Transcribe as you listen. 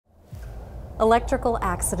Electrical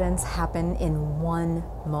accidents happen in one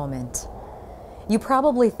moment. You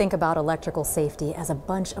probably think about electrical safety as a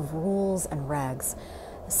bunch of rules and regs.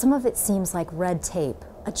 Some of it seems like red tape,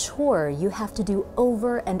 a chore you have to do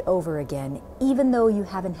over and over again, even though you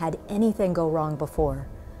haven't had anything go wrong before.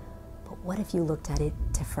 But what if you looked at it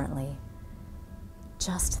differently?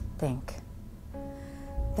 Just think.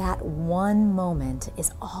 That one moment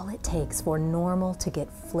is all it takes for normal to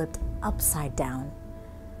get flipped upside down.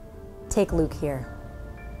 Take Luke here.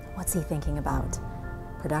 What's he thinking about?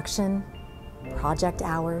 Production? Project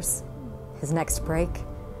hours? His next break?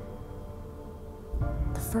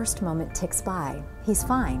 The first moment ticks by. He's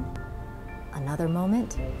fine. Another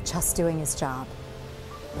moment, just doing his job.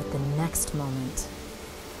 But the next moment...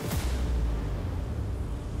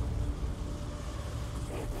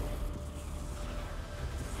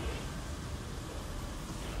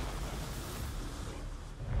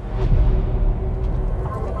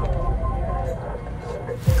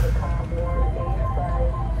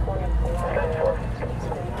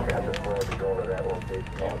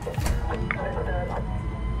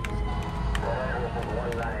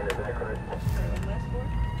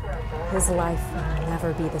 His life will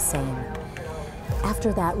never be the same.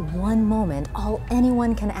 After that one moment, all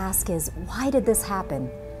anyone can ask is, why did this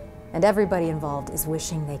happen? And everybody involved is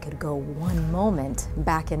wishing they could go one moment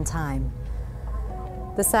back in time.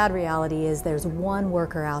 The sad reality is there's one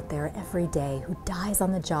worker out there every day who dies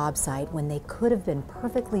on the job site when they could have been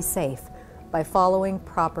perfectly safe by following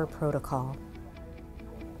proper protocol.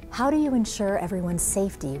 How do you ensure everyone's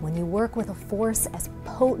safety when you work with a force as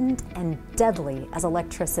potent and deadly as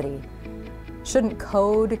electricity? Shouldn't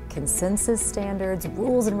code, consensus standards,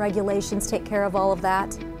 rules and regulations take care of all of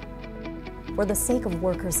that? For the sake of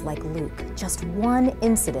workers like Luke, just one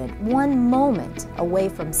incident, one moment away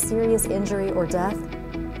from serious injury or death,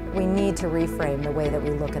 we need to reframe the way that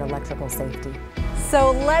we look at electrical safety.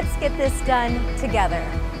 So let's get this done together.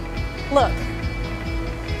 Look,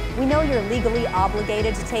 we know you're legally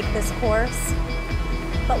obligated to take this course,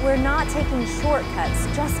 but we're not taking shortcuts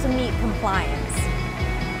just to meet compliance.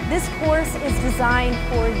 This course is designed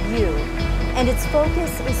for you, and its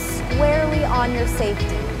focus is squarely on your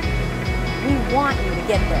safety. We want you to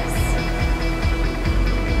get this.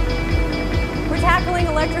 We're tackling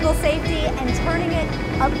electrical safety and turning it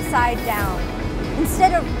upside down.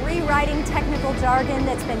 Instead of rewriting technical jargon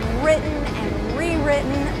that's been written and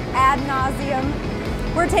rewritten ad nauseum,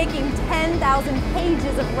 we're taking 10,000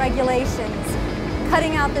 pages of regulations,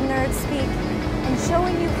 cutting out the nerd speak, and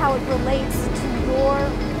showing you how it relates to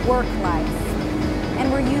your work life.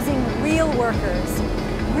 And we're using real workers,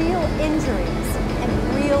 real injuries,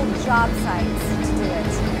 and real job sites to do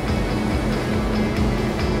it.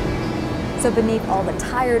 So beneath all the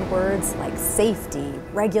tired words like safety,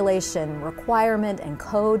 regulation, requirement, and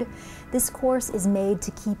code, this course is made to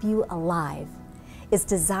keep you alive. It's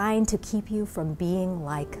designed to keep you from being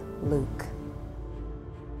like Luke.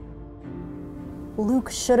 Luke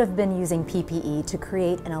should have been using PPE to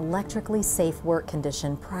create an electrically safe work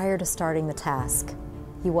condition prior to starting the task.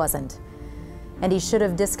 He wasn't. And he should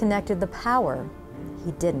have disconnected the power.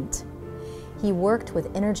 He didn't. He worked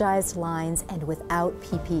with energized lines and without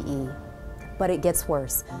PPE. But it gets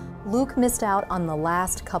worse. Luke missed out on the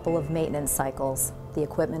last couple of maintenance cycles. The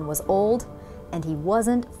equipment was old, and he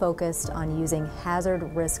wasn't focused on using hazard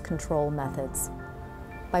risk control methods.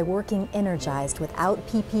 By working energized without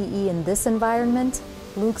PPE in this environment,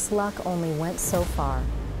 Luke's luck only went so far.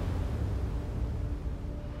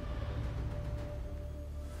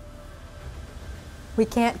 We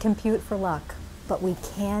can't compute for luck, but we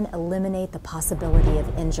can eliminate the possibility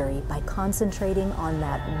of injury by concentrating on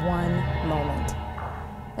that one moment.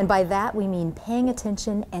 And by that, we mean paying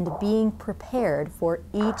attention and being prepared for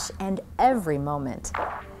each and every moment.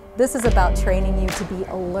 This is about training you to be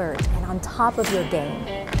alert and on top of your game,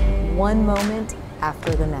 one moment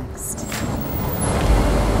after the next.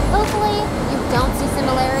 Hopefully, you don't see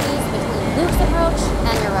similarities between Luke's approach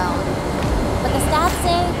and your own. But the stats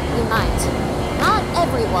say you might. Not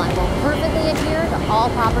everyone will perfectly adhere to all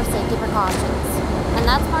proper safety precautions. And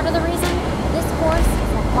that's part of the reason this course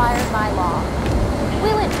is required by law.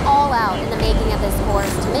 We went all out in the making of this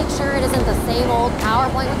course to make sure it isn't the same old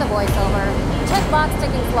PowerPoint with a voiceover, checkbox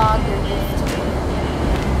ticking slog you're used to.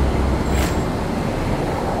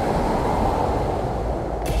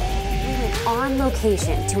 We went on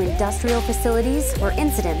location to industrial facilities where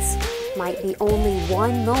incidents might be only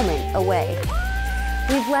one moment away.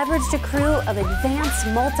 We've leveraged a crew of advanced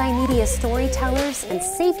multimedia storytellers and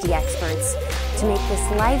safety experts to make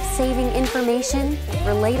this life-saving information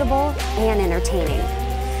relatable and entertaining.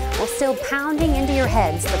 while still pounding into your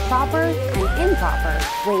heads the proper and improper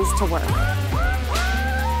ways to work.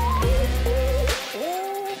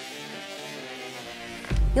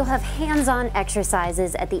 You'll have hands-on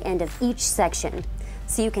exercises at the end of each section,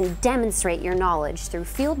 so you can demonstrate your knowledge through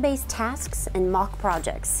field-based tasks and mock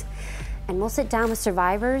projects. And we'll sit down with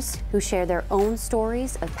survivors who share their own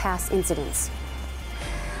stories of past incidents.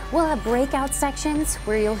 We'll have breakout sections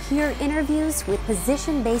where you'll hear interviews with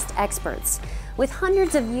position-based experts with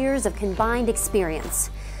hundreds of years of combined experience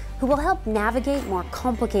who will help navigate more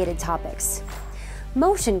complicated topics.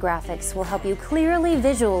 Motion graphics will help you clearly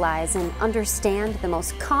visualize and understand the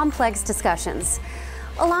most complex discussions,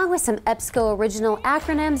 along with some EPSCO original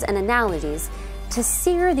acronyms and analogies to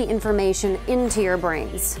sear the information into your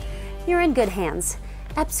brains. You're in good hands.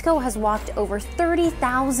 EPSCO has walked over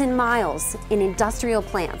 30,000 miles in industrial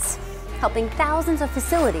plants, helping thousands of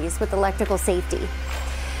facilities with electrical safety.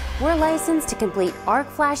 We're licensed to complete arc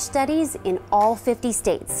flash studies in all 50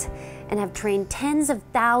 states and have trained tens of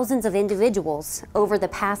thousands of individuals over the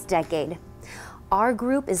past decade. Our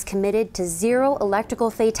group is committed to zero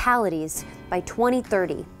electrical fatalities by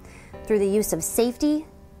 2030 through the use of safety,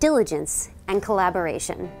 diligence, and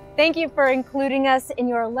collaboration. Thank you for including us in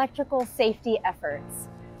your electrical safety efforts.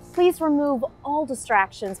 Please remove all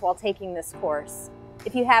distractions while taking this course.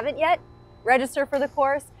 If you haven't yet, register for the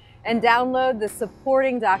course and download the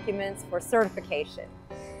supporting documents for certification.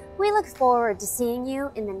 We look forward to seeing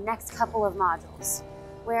you in the next couple of modules,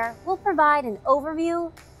 where we'll provide an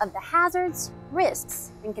overview of the hazards,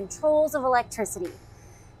 risks, and controls of electricity.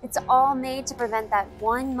 It's all made to prevent that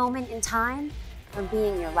one moment in time from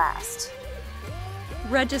being your last.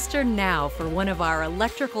 Register now for one of our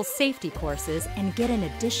electrical safety courses and get an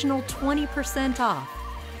additional 20% off.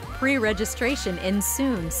 Pre-registration ends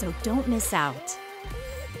soon, so don't miss out.